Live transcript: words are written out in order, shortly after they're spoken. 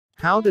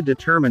How to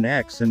determine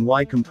X and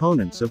Y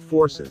components of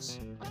forces.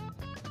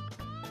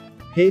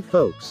 Hey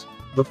folks,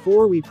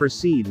 before we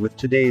proceed with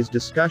today's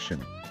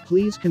discussion,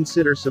 please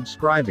consider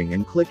subscribing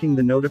and clicking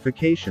the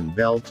notification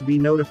bell to be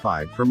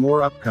notified for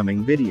more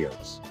upcoming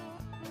videos.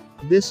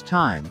 This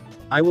time,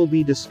 I will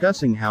be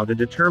discussing how to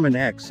determine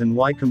X and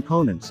Y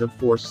components of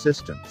force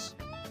systems.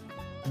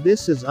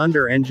 This is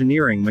under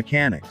engineering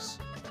mechanics.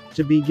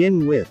 To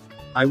begin with,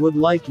 I would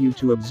like you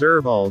to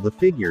observe all the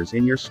figures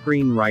in your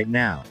screen right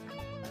now.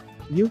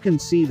 You can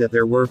see that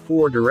there were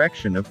 4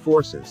 directions of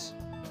forces.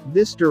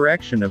 This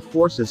direction of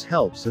forces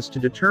helps us to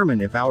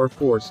determine if our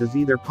force is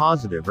either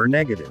positive or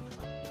negative.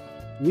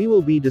 We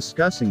will be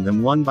discussing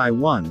them one by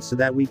one so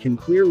that we can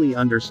clearly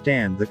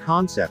understand the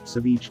concepts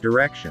of each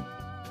direction.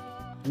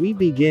 We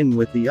begin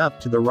with the up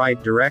to the right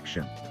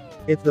direction.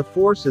 If the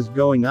force is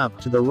going up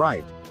to the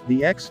right,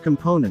 the X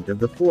component of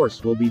the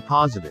force will be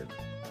positive.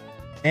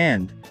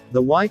 And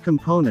the Y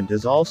component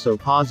is also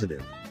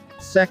positive.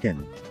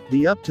 Second,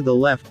 the up to the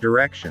left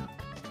direction.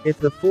 If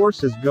the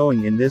force is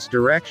going in this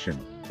direction,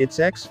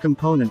 its X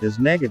component is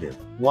negative,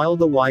 while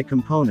the Y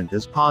component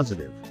is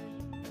positive.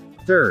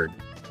 Third,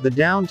 the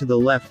down to the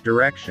left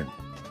direction.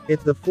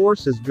 If the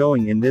force is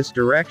going in this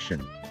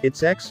direction,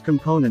 its X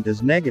component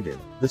is negative,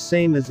 the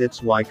same as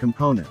its Y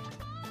component.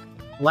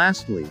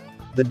 Lastly,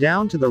 the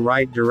down to the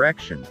right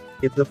direction.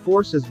 If the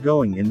force is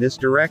going in this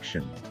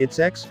direction, its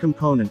X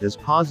component is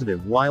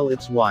positive while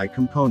its Y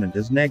component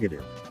is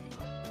negative.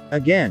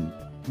 Again,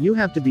 you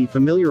have to be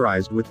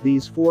familiarized with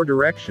these 4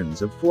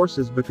 directions of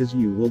forces because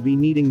you will be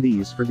needing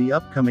these for the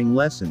upcoming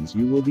lessons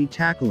you will be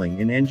tackling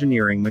in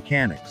engineering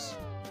mechanics.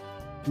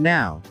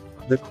 Now,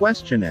 the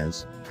question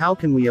is, how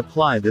can we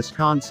apply these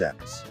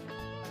concepts?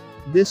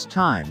 This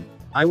time,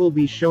 I will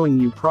be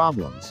showing you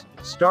problems,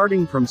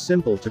 starting from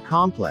simple to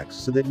complex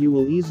so that you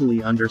will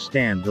easily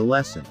understand the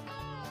lesson.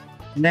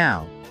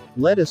 Now,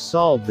 let us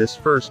solve this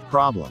first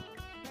problem.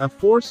 A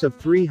force of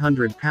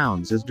 300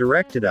 pounds is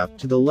directed up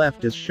to the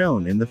left as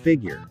shown in the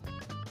figure.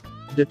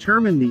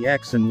 Determine the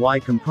X and Y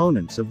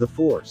components of the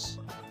force.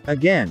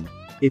 Again,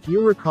 if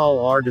you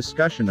recall our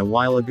discussion a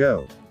while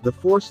ago, the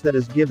force that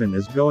is given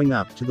is going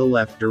up to the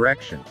left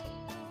direction.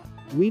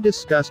 We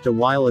discussed a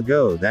while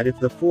ago that if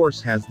the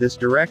force has this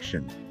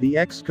direction, the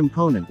X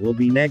component will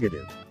be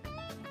negative,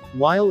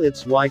 while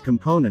its Y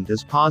component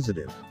is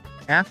positive.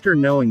 After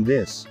knowing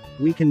this,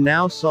 we can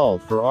now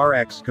solve for our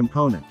X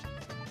component.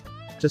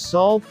 To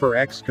solve for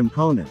X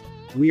component,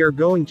 we are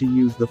going to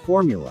use the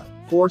formula,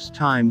 force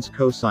times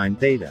cosine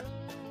theta.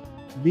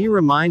 Be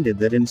reminded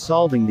that in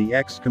solving the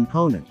X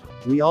component,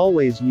 we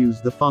always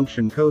use the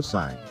function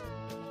cosine.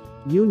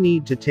 You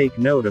need to take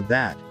note of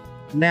that.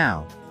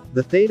 Now,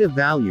 the theta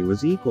value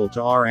is equal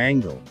to our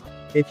angle.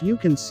 If you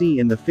can see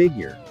in the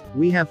figure,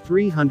 we have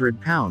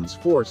 300 pounds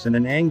force and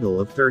an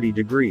angle of 30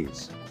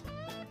 degrees.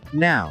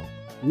 Now,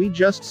 we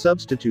just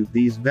substitute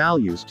these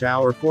values to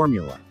our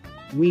formula.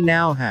 We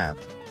now have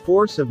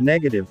force of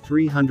negative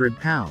 300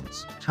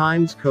 pounds,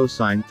 times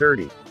cosine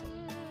 30.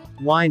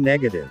 Y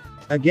negative.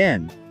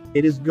 Again,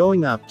 it is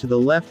going up to the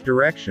left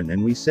direction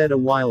and we said a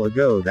while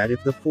ago that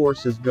if the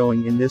force is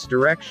going in this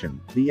direction,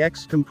 the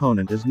X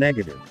component is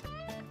negative.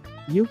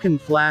 You can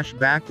flash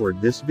backward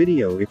this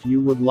video if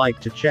you would like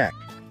to check.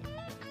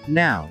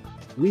 Now,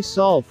 we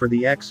solve for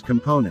the X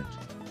component.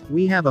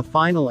 We have a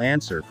final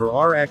answer for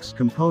our X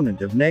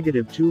component of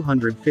negative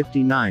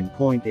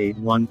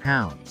 259.81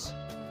 pounds.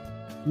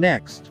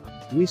 Next,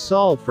 we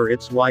solve for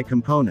its Y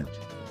component.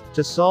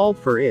 To solve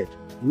for it,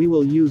 we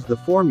will use the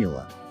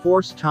formula,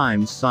 force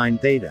times sine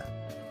theta.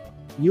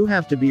 You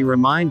have to be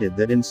reminded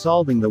that in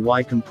solving the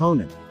Y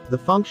component, the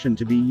function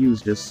to be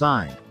used is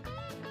sine.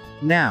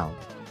 Now,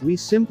 we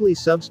simply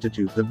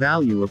substitute the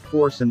value of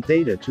force and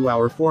theta to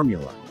our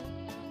formula.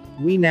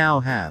 We now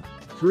have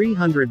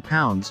 300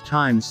 pounds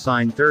times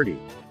sine 30.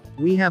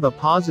 We have a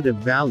positive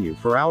value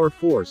for our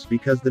force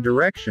because the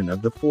direction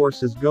of the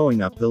force is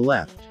going up the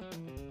left.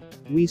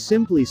 We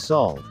simply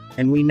solve,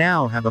 and we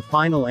now have a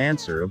final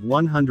answer of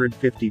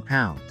 150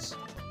 pounds.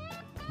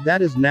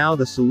 That is now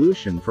the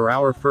solution for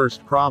our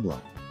first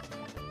problem.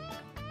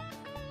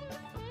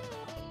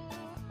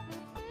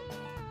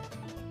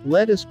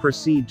 Let us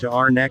proceed to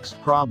our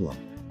next problem.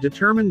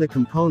 Determine the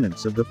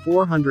components of the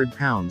 400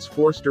 pounds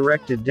force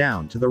directed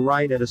down to the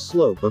right at a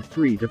slope of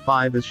 3 to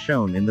 5 as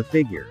shown in the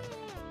figure.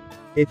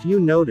 If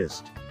you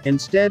noticed,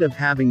 instead of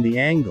having the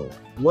angle,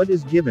 what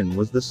is given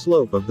was the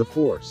slope of the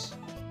force.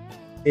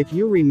 If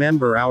you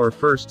remember our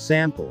first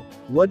sample,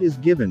 what is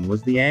given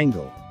was the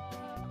angle.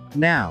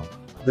 Now,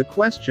 the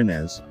question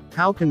is,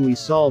 how can we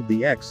solve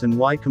the X and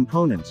Y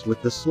components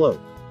with the slope?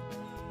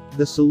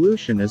 The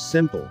solution is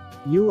simple.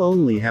 You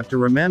only have to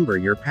remember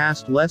your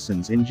past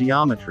lessons in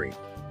geometry.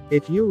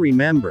 If you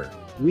remember,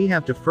 we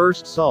have to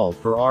first solve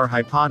for our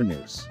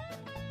hypotenuse.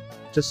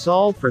 To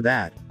solve for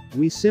that,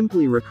 we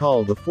simply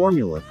recall the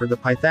formula for the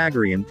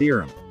Pythagorean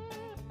theorem.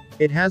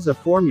 It has a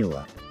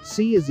formula,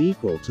 c is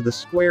equal to the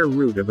square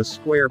root of a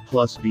square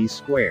plus b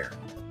square.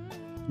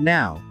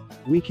 Now,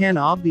 we can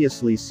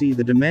obviously see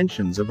the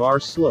dimensions of our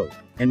slope,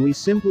 and we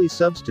simply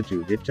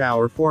substitute it to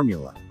our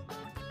formula.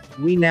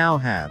 We now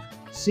have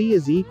C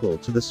is equal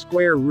to the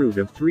square root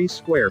of 3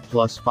 square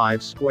plus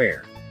 5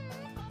 square.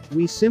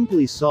 We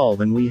simply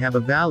solve and we have a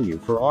value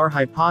for our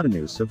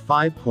hypotenuse of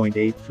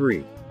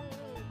 5.83.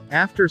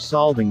 After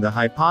solving the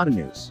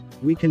hypotenuse,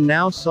 we can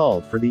now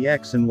solve for the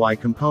x and y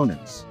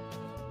components.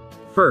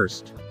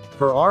 First,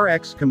 for our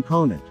x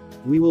component,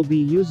 we will be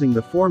using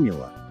the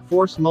formula,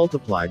 force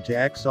multiplied to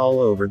x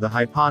all over the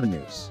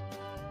hypotenuse.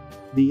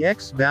 The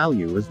x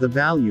value is the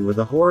value of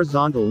the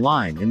horizontal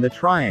line in the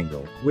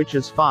triangle, which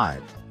is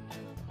 5.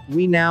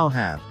 We now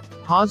have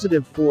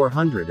positive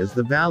 400 as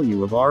the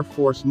value of our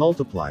force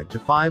multiplied to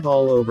 5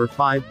 all over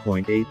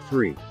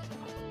 5.83.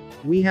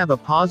 We have a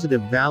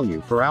positive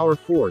value for our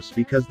force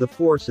because the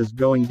force is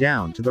going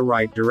down to the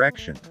right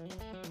direction.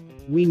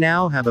 We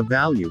now have a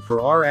value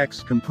for our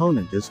x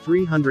component is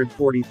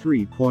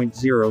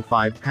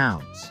 343.05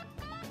 pounds.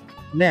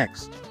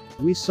 Next,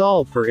 we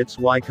solve for its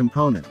y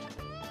component.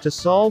 To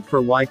solve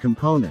for y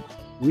component,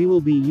 we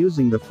will be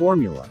using the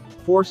formula,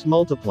 force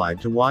multiplied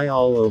to y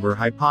all over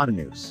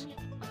hypotenuse.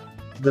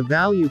 The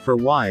value for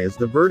y is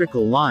the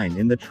vertical line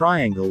in the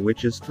triangle,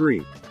 which is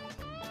 3.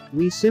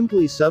 We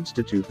simply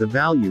substitute the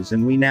values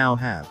and we now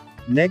have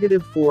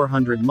negative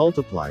 400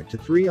 multiplied to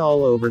 3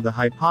 all over the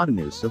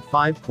hypotenuse of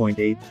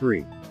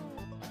 5.83.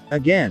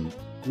 Again,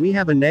 we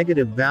have a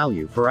negative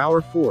value for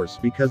our force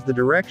because the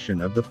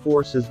direction of the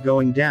force is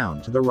going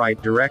down to the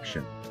right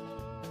direction.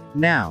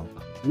 Now,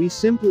 we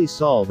simply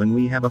solve and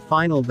we have a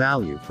final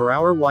value for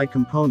our y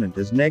component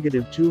is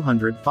negative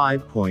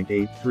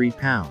 205.83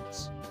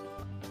 pounds.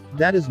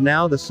 That is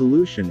now the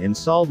solution in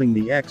solving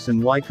the x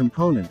and y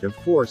component of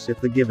force if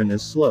the given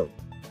is slope.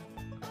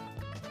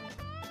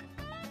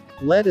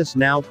 Let us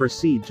now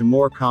proceed to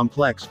more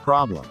complex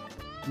problem.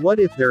 What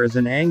if there is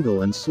an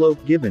angle and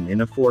slope given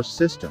in a force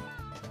system?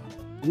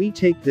 We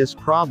take this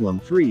problem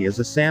 3 as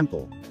a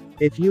sample.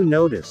 If you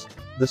noticed,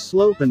 the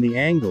slope and the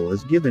angle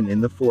is given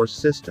in the force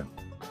system.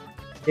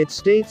 It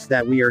states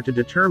that we are to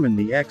determine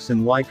the x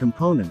and y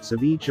components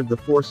of each of the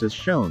forces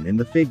shown in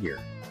the figure.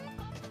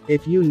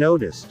 If you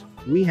noticed,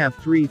 we have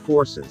 3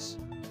 forces: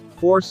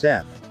 force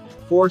F,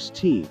 force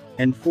T,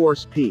 and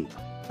force P.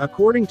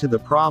 According to the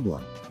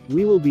problem,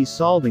 we will be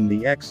solving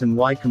the x and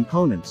y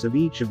components of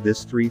each of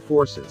these 3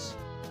 forces.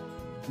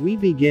 We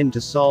begin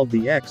to solve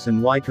the x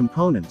and y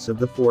components of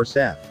the force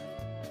F.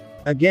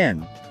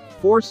 Again,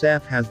 force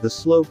F has the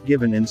slope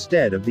given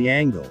instead of the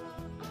angle.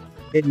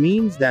 It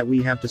means that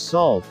we have to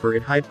solve for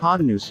its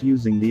hypotenuse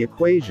using the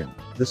equation,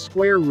 the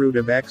square root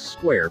of x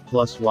square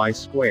plus y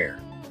square.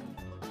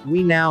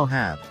 We now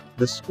have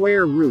the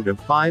square root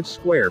of 5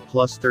 square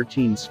plus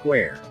 13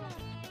 square.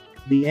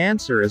 The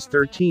answer is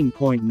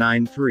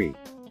 13.93.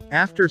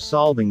 After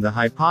solving the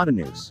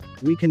hypotenuse,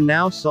 we can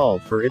now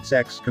solve for its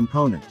x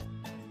component.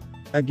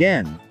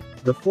 Again,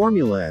 the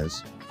formula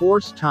is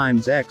force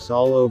times x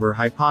all over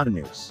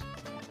hypotenuse.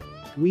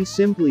 We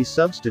simply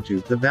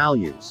substitute the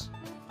values.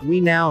 We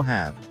now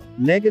have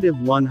negative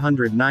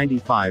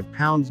 195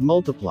 pounds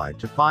multiplied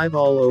to 5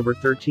 all over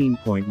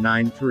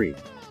 13.93.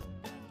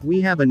 We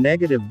have a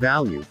negative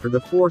value for the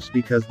force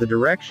because the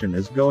direction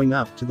is going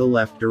up to the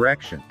left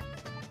direction.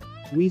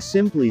 We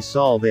simply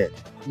solve it.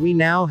 We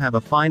now have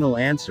a final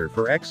answer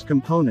for x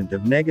component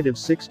of negative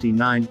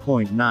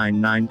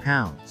 69.99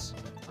 pounds.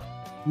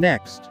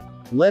 Next,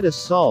 let us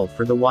solve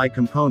for the y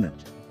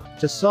component.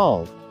 To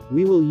solve,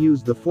 we will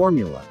use the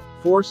formula,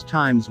 force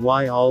times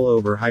y all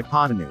over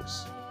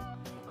hypotenuse.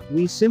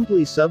 We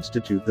simply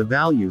substitute the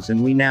values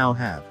and we now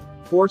have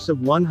force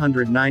of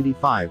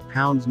 195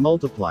 pounds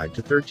multiplied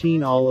to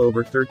 13 all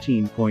over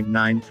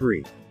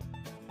 13.93.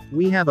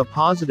 We have a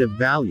positive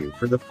value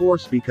for the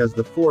force because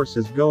the force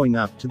is going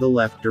up to the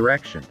left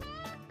direction.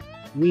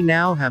 We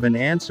now have an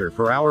answer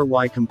for our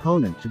y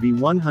component to be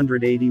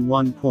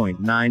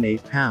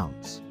 181.98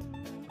 pounds.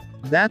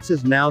 That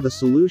is now the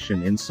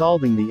solution in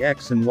solving the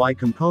x and y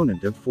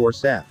component of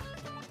force F.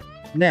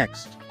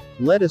 Next,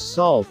 let us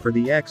solve for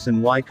the x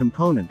and y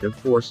component of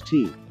force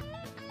T.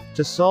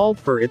 To solve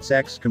for its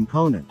x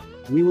component,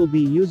 we will be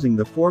using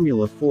the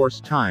formula force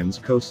times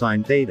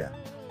cosine theta.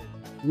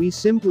 We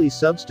simply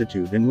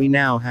substitute and we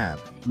now have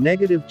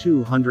negative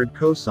 200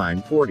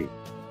 cosine 40.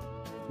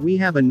 We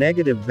have a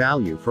negative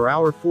value for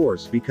our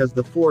force because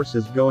the force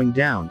is going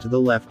down to the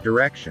left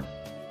direction.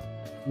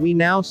 We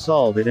now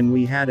solve it and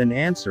we had an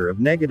answer of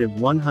negative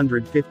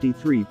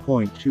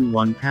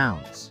 153.21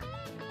 pounds.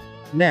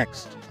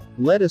 Next,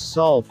 let us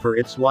solve for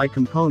its y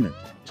component.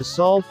 To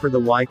solve for the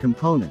y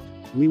component,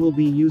 we will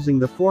be using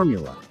the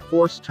formula,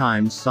 force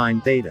times sine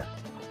theta.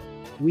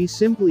 We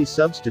simply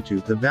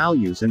substitute the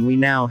values and we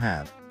now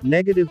have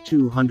negative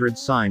 200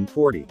 sine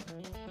 40.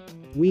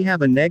 We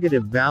have a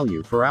negative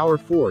value for our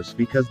force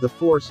because the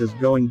force is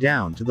going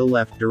down to the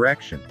left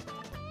direction.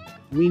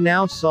 We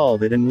now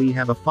solve it and we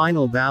have a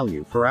final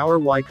value for our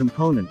y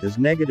component is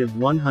negative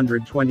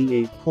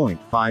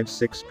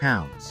 128.56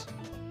 pounds.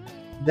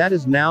 That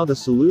is now the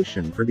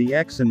solution for the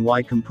x and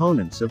y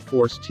components of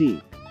force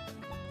T.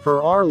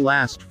 For our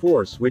last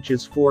force, which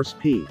is force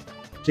P,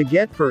 to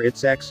get for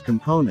its x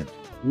component,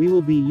 we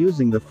will be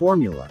using the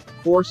formula,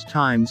 force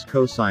times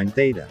cosine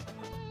theta.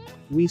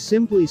 We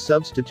simply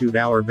substitute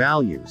our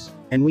values,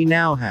 and we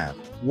now have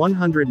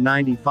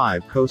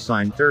 195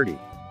 cosine 30.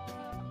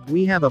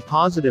 We have a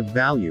positive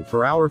value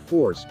for our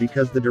force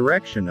because the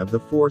direction of the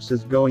force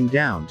is going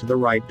down to the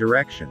right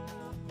direction.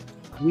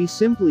 We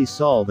simply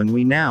solve and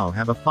we now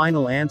have a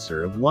final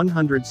answer of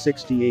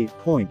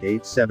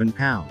 168.87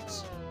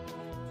 pounds.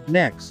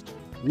 Next,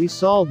 we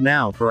solve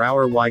now for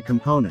our y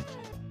component.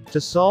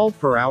 To solve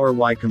for our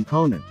y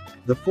component,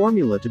 the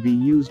formula to be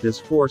used is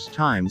force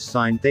times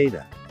sine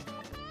theta.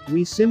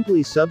 We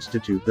simply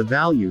substitute the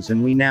values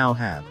and we now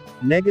have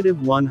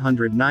negative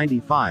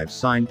 195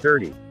 sine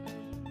 30.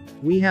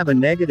 We have a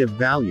negative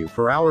value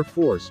for our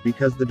force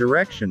because the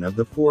direction of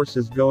the force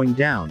is going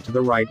down to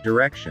the right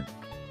direction.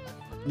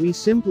 We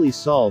simply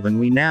solve and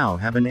we now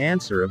have an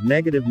answer of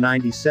negative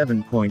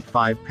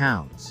 97.5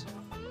 pounds.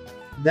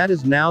 That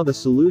is now the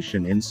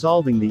solution in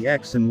solving the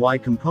x and y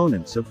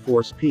components of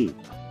force P.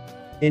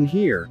 In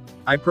here,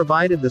 I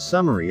provided the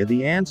summary of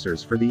the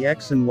answers for the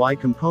x and y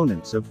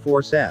components of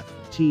force F,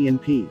 T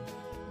and P.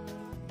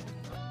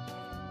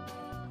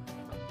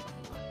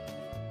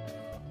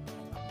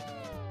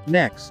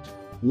 Next,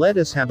 let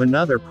us have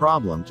another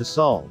problem to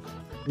solve.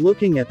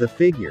 Looking at the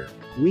figure,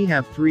 we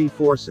have three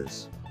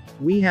forces.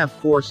 We have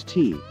force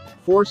T,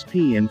 force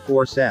P and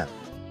force F.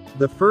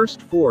 The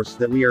first force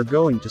that we are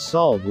going to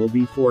solve will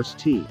be force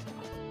T.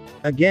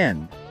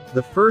 Again,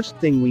 the first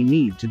thing we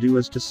need to do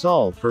is to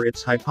solve for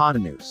its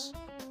hypotenuse,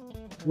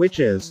 which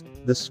is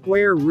the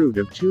square root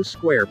of 2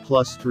 square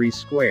plus 3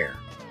 square.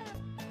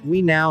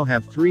 We now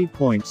have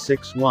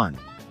 3.61.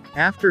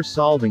 After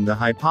solving the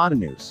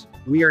hypotenuse,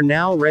 we are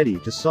now ready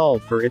to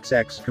solve for its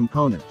x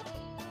component.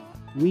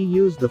 We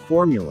use the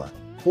formula,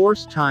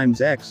 force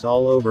times x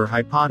all over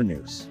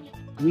hypotenuse.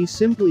 We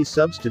simply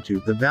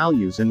substitute the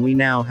values and we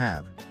now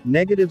have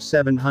negative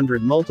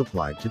 700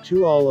 multiplied to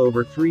 2 all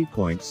over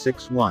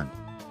 3.61.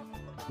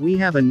 We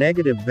have a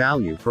negative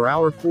value for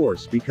our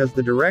force because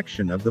the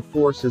direction of the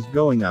force is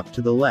going up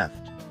to the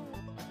left.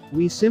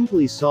 We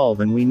simply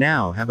solve and we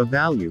now have a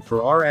value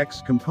for our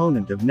x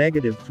component of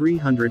negative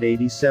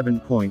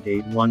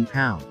 387.81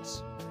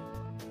 pounds.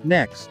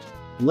 Next,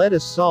 let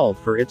us solve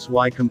for its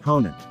y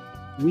component.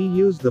 We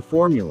use the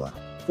formula,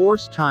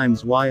 force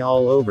times y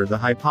all over the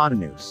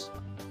hypotenuse.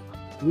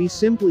 We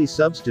simply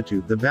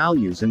substitute the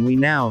values and we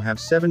now have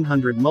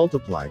 700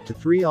 multiplied to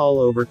 3 all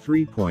over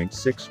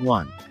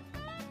 3.61.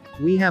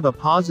 We have a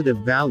positive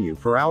value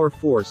for our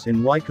force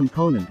in y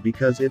component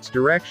because its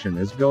direction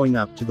is going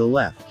up to the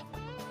left.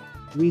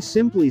 We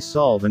simply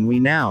solve and we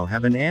now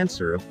have an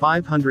answer of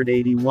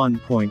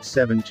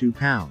 581.72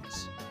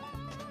 pounds.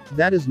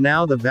 That is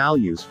now the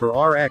values for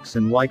our x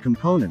and y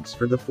components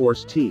for the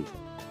force T.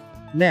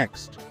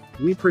 Next,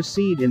 we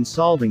proceed in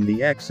solving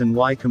the x and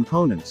y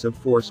components of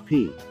force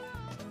P.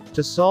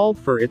 To solve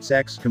for its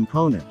x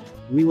component,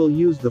 we will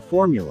use the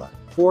formula,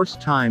 force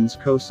times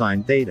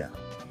cosine theta.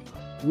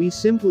 We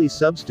simply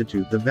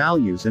substitute the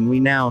values and we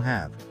now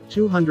have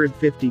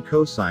 250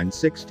 cosine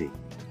 60.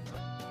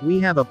 We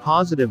have a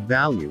positive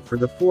value for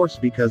the force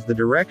because the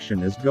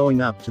direction is going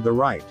up to the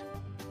right.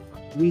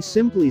 We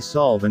simply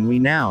solve and we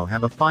now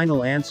have a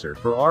final answer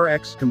for our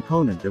x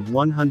component of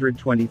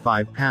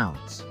 125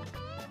 pounds.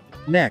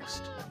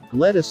 Next,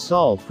 let us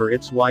solve for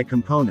its y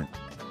component.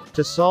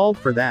 To solve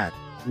for that,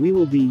 we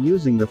will be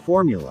using the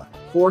formula,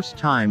 force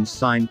times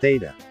sine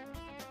theta.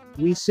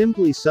 We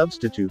simply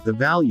substitute the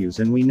values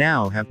and we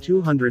now have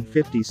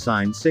 250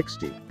 sine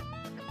 60.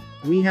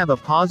 We have a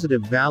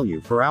positive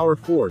value for our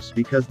force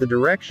because the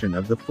direction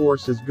of the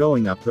force is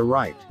going up the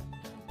right.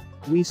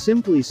 We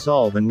simply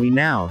solve and we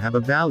now have a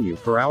value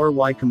for our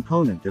y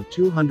component of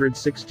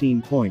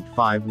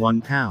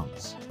 216.51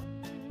 pounds.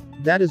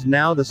 That is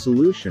now the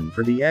solution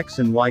for the x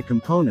and y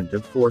component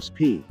of force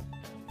P.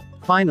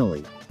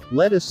 Finally,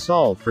 let us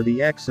solve for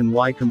the x and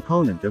y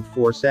component of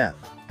force F.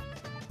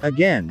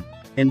 Again,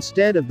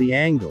 instead of the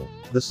angle,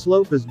 the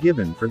slope is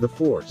given for the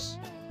force.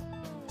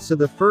 So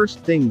the first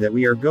thing that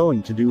we are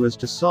going to do is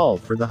to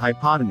solve for the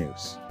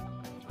hypotenuse.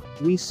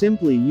 We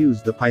simply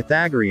use the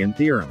Pythagorean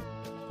theorem.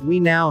 We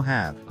now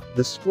have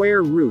the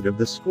square root of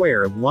the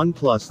square of 1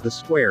 plus the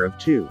square of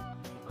 2.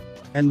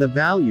 And the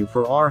value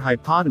for our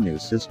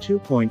hypotenuse is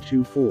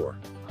 2.24.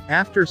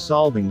 After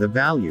solving the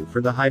value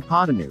for the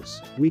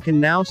hypotenuse, we can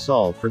now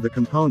solve for the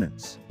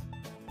components.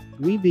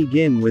 We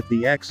begin with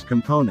the x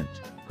component.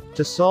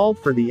 To solve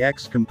for the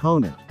x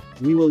component,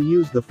 we will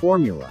use the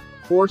formula,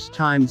 force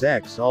times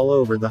x all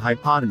over the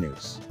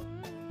hypotenuse.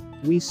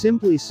 We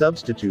simply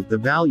substitute the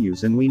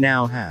values and we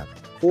now have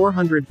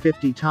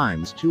 450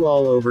 times 2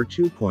 all over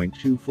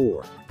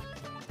 2.24.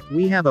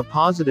 We have a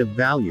positive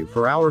value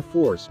for our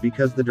force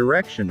because the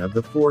direction of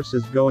the force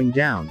is going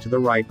down to the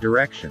right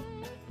direction.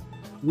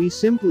 We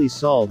simply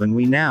solve and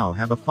we now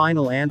have a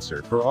final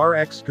answer for our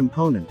x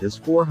component is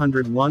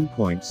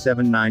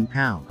 401.79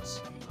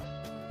 pounds.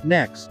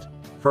 Next,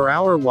 for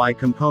our y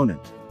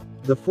component,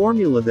 the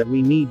formula that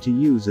we need to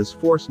use is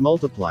force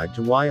multiplied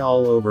to y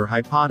all over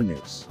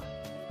hypotenuse.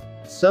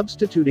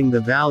 Substituting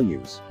the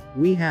values,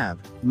 we have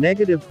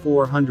negative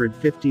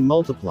 450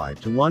 multiplied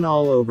to 1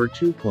 all over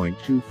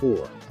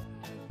 2.24.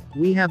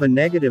 We have a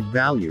negative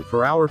value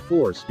for our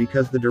force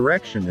because the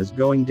direction is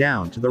going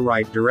down to the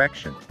right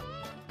direction.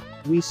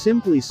 We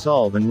simply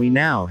solve and we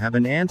now have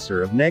an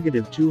answer of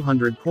negative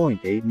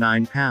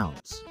 200.89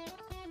 pounds.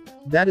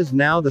 That is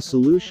now the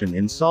solution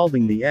in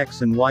solving the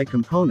x and y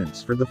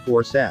components for the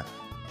force F.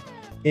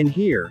 In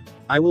here,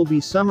 I will be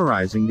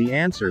summarizing the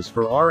answers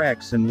for our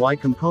x and y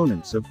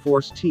components of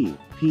force T,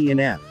 P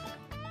and F.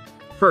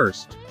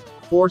 First,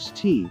 force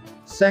T,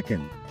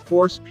 second,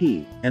 force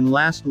P, and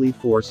lastly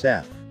force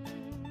F.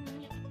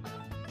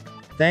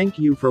 Thank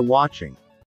you for watching.